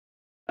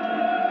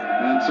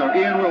And so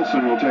Ian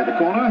Wilson will take the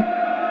corner,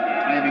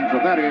 aiming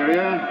for that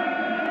area.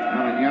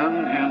 Alan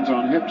Young, hands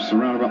on hips,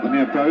 around about the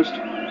near post.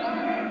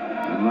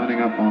 And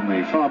lining up on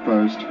the far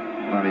post,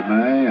 Larry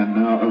May, and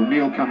now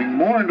O'Neill coming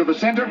more into the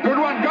centre. Good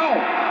one, goal!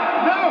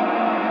 No!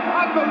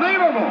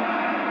 Unbelievable!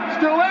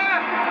 Still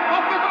there!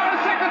 Off the bar a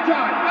second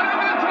time, and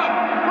over the top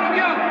from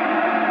Young!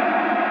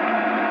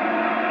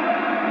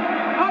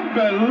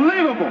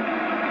 Unbelievable!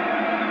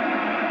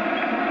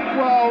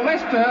 Well,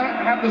 Leicester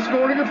had the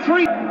scoring of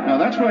 3. Now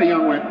that's where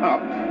Young went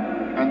up,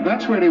 and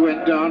that's where he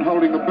went down,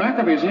 holding the back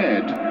of his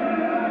head.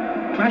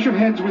 Clash of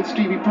heads with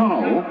Stevie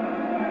Powell,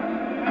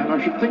 and I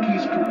should think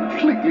he's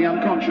completely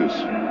unconscious.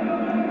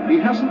 He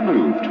hasn't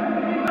moved.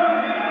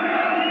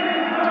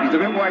 He's a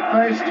bit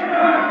white-faced.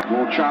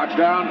 Ball charged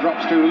down,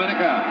 drops to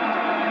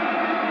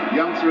Lineker.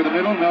 Young through the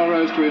middle,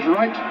 Melrose to his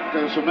right,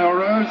 goes for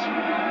Melrose.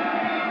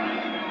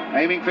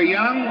 Aiming for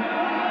Young,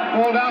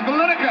 ball down for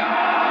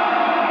Lineker.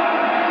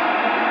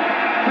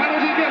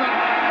 Penalty given.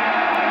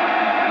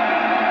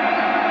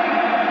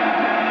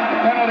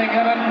 Penalty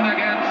given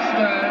against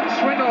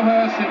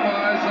Swindlehurst it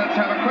was. Let's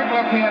have a quick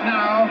look here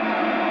now.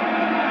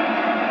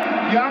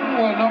 Young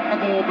will knock the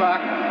ball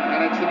back,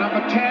 and it's the number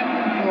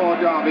 10 for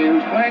Derby,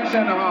 who's playing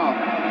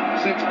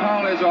centre-half. 6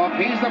 Powell is off.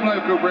 He's the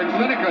bloke who brings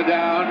Lineker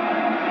down,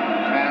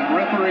 and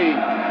referee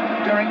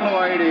Derek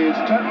Lloyd is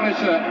totally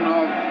certain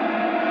of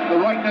the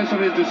rightness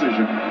of his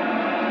decision.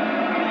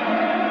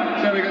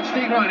 So we got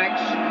Steve Lynex,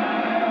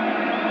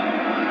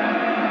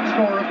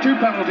 scorer of 2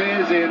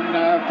 penalties in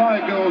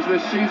 5 goals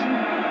this season.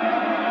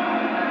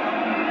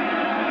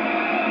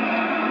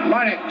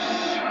 Lynex,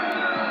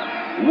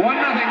 1-0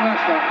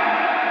 Leicester.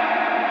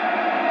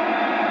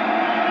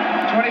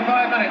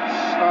 25 minutes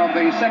of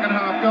the second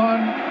half gone,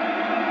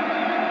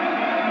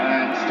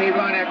 and Steve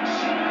Lynex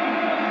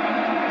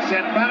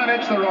sent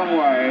Banovich the wrong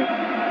way,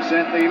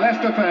 sent the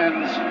Leicester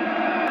fans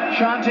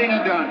chanting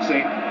and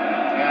dancing,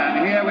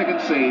 and here we can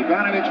see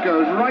Banovich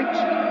goes right.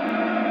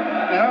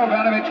 No,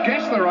 Banovich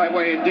guessed the right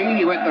way indeed,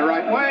 he went the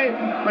right way,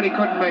 but he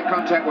couldn't make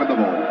contact with the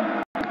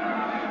ball.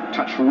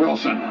 Touch for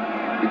Wilson,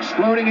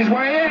 exploding his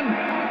way in.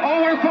 Oh,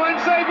 what a fine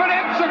save, but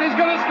Emson is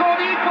going to score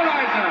the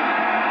equaliser.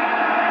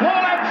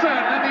 Paul Emson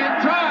and the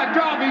entire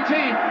Derby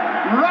team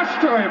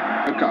rushed to him.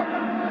 The cup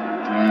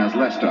as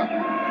Leicester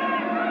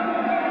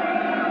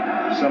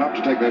set up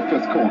to take their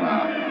 5th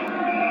corner.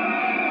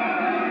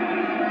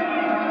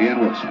 Ian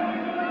Wilson.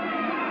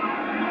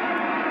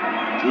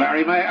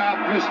 Larry May up,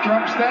 this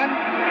drops then.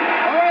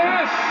 Oh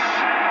yes!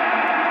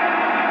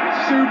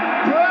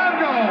 Superb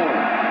goal!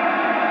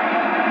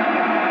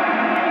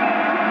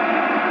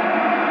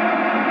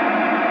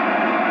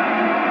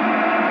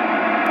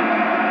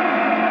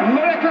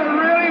 Lineker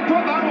really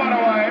put that one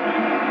away.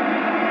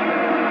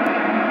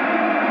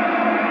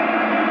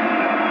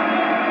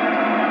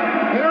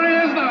 Here he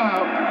is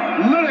now.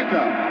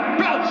 Lineker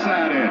belts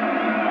that in.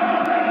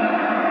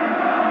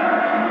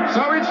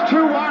 So it's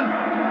 2-1.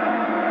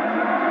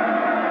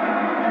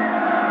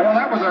 Well,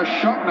 that was a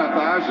shot in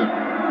 1,000.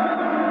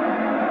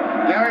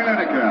 Gary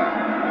Lineker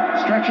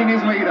stretching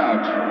his lead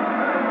out.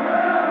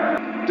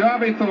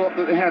 Derby thought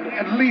that they had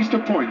at least a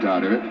point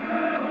out of it.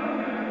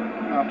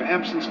 After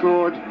Emson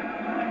scored,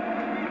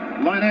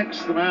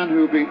 Lynex, the man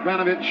who beat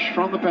Banovich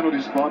from the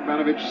penalty spot.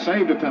 Banovich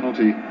saved a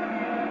penalty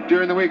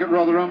during the week at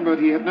Rotherham, but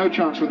he had no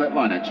chance with that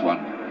Lynex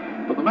one.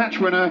 But the match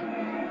winner,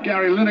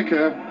 Gary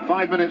Lineker,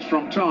 5 minutes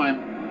from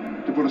time,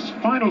 to put a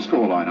final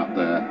scoreline up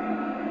there,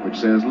 which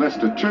says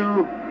Leicester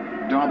 2,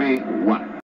 Derby 1.